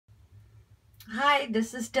Hi,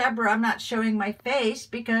 this is Deborah. I'm not showing my face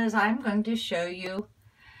because I'm going to show you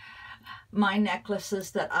my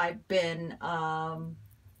necklaces that I've been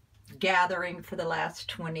gathering for the last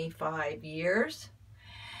 25 years.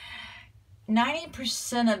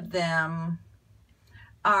 90% of them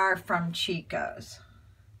are from Chico's,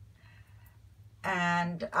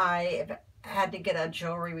 and I've had to get a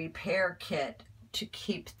jewelry repair kit to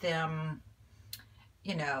keep them,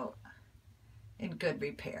 in good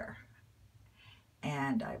repair.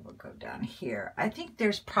 And I will go down here. I think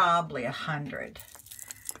there's probably 100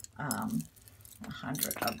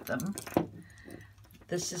 of them.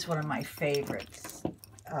 This is one of my favorites.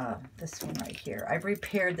 This one right here. I've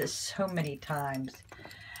repaired this so many times.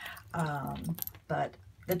 But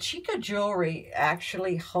the Chico jewelry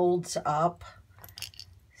actually holds up.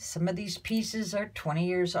 Some of these pieces are 20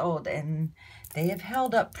 years old and they have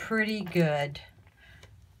held up pretty good.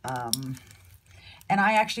 And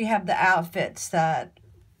I actually have the outfits that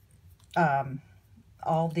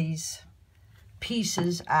all these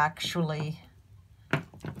pieces actually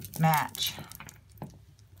match.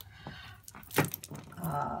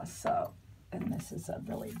 And this is a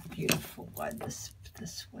really beautiful one, this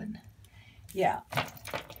one. Yeah.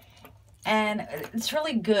 And it's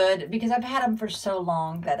really good because I've had them for so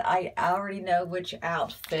long that I already know which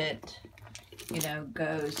outfit,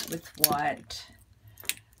 goes with what.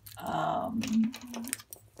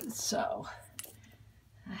 So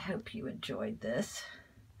I hope you enjoyed this.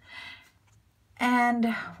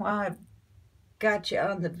 And while I've got you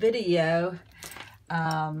on the video,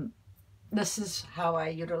 this is how I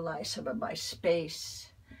utilize some of my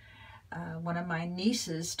space. One of my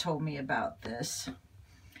nieces told me about this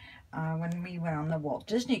when we went on the Walt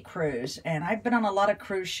Disney cruise. And I've been on a lot of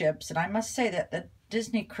cruise ships, and I must say that the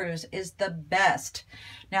Disney cruise is the best.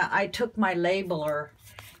 Now, I took my labeler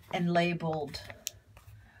and labeled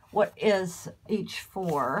what is each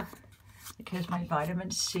for, because my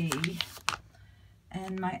vitamin C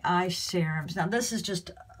and my eye serums. Now, this is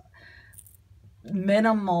just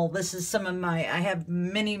minimal. This is some of my, I have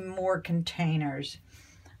many more containers,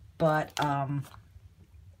 but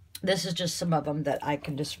this is just some of them that I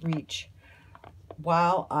can just reach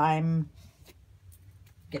while I'm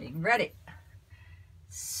getting ready.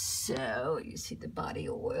 So you see the body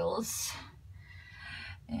oils,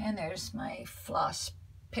 and there's my floss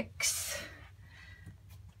picks.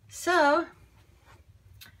 So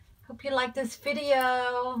hope you like this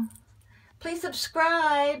video. Please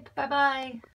subscribe. Bye-bye.